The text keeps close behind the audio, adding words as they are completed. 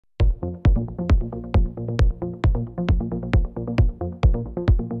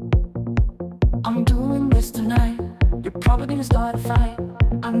probably gonna start a fight.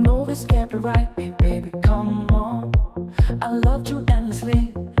 I know this can't be right. Hey baby, come on. I loved you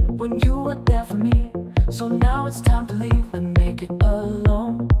endlessly when you were there for me. So now it's time to leave and make it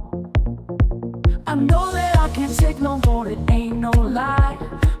alone. I know that I can't take no more, it ain't no lie.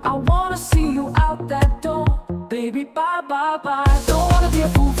 I wanna see you out that door. Baby, bye, bye, bye. Don't wanna be a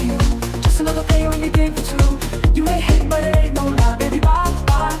fool for you, just another player in your game for two. You may hate, but it ain't no lie. Baby, bye,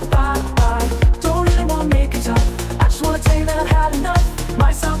 bye, bye, bye. Don't really wanna make it tough, I just wanna tell you that I've had enough.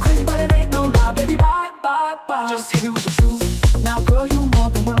 Might sound crazy, but it ain't no lie. Baby, bye, bye, bye. Just hit me with the truth. Now girl, you more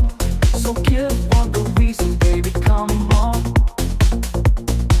than well, so give one good reason, baby, come on.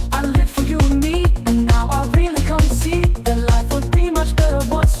 I live for you and me, and now I really come to see that life would be much better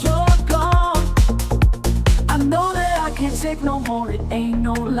once you're gone. I know that I can't take no more, it ain't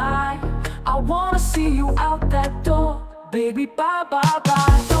no lie. I wanna see you out that door. Baby, bye, bye,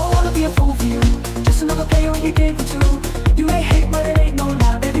 bye. Don't wanna be a fool for you, just another player in your game for two. You may hate, but it ain't no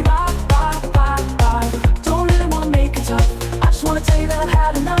lie. Baby, bye, bye, bye, bye. Don't really wanna make it tough, I just wanna tell you that I've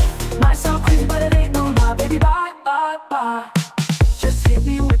had enough. Might sound crazy, but it ain't no lie. Baby, bye, bye, bye. Just hit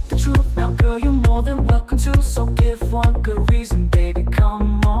me with the truth. Now girl, you're more than welcome to. So give one good reason, baby,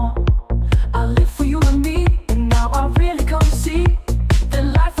 come on. I live for you and me, and now I really come to see that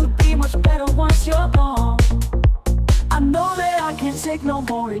life would be much better once you're gone. I know that I can't take no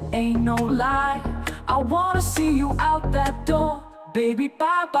more, it ain't no lie. I wanna see you out that door. Baby,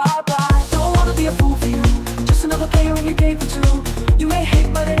 bye, bye, bye. Don't wanna be a fool for you, just another player in your game for two. You may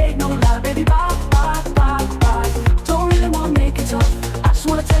hate, but it ain't no lie. Baby, bye, bye, bye, bye. Don't really wanna make it tough, I just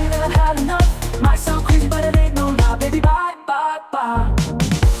wanna tell you that I've had enough. Might sound crazy, but it ain't no lie. Baby, bye, bye, bye.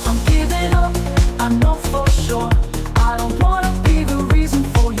 I'm giving up, I know for sure. I don't wanna be the reason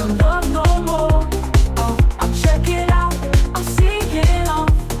for your love no more. Oh, I'm checking out, I'm seeing off.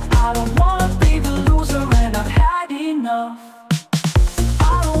 I don't wanna be the loser and I've had enough.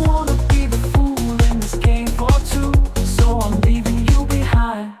 I don't wanna be the fool in this game for two, so I'm leaving you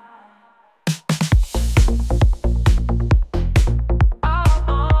behind.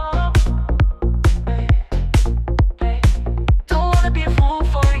 Don't wanna be a fool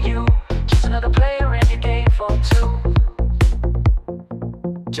for you, just another player in your game for two.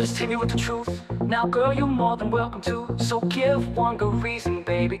 Just hit me with the truth. Now girl, you're more than welcome to. So give one good reason,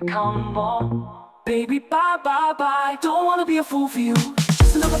 baby, come on. Baby, bye, bye, bye. Don't wanna be a fool for you,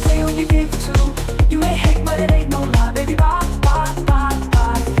 just another player in your game for two. You may hate, but it ain't no lie. Baby, bye, bye, bye,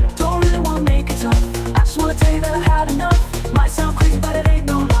 bye. Don't really wanna make it tough, I just wanna tell you that I've had enough. Might sound crazy, but it ain't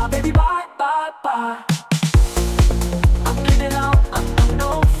no lie. Baby, bye, bye, bye. I'm giving out, I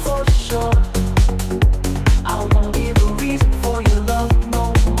know for sure. I don't wanna be the reason for your love no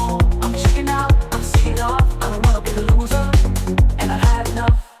more. I'm checking out, I'm seeing off. I don't wanna be the loser, and I've had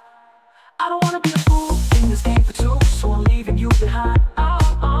enough. I don't wanna be a fool in this game for two, so I'm leaving you behind.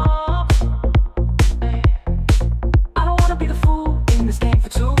 I don't wanna be the fool in this game for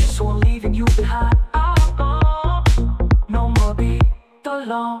two, so I'm leaving you behind. No more be the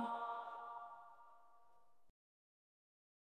lone.